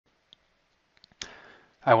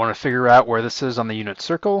I want to figure out where this is on the unit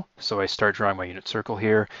circle, so I start drawing my unit circle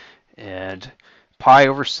here, and pi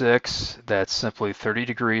over 6, that's simply 30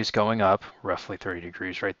 degrees going up, roughly 30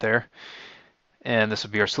 degrees right there. And this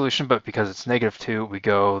would be our solution, but because it's -2, we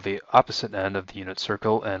go the opposite end of the unit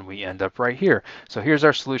circle, and we end up right here. So here's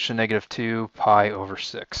our solution, -2 pi over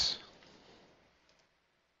 6.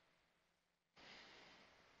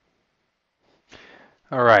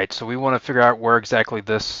 All right, so we want to figure out where exactly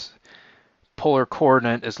this polar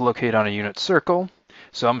coordinate is located on a unit circle.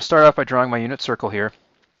 So I'm going to start off by drawing my unit circle here.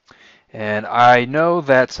 And I know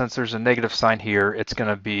that since there's a negative sign here, it's going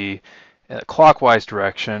to be a clockwise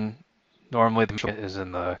direction. Normally the motion is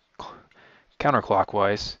in the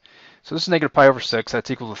counterclockwise. So this is -pi over 6.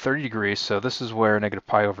 That's equal to 30 degrees. So this is where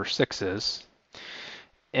 -pi over 6 is.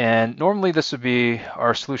 And normally this would be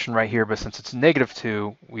our solution right here, but since it's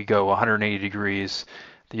 -2, we go 180 degrees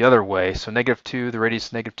the other way. So -2, the radius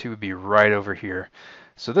of -2 would be right over here.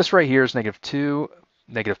 So this right here is -2,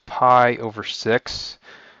 -pi over 6,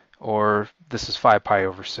 or this is 5 pi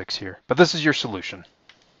over 6 here. But this is your solution.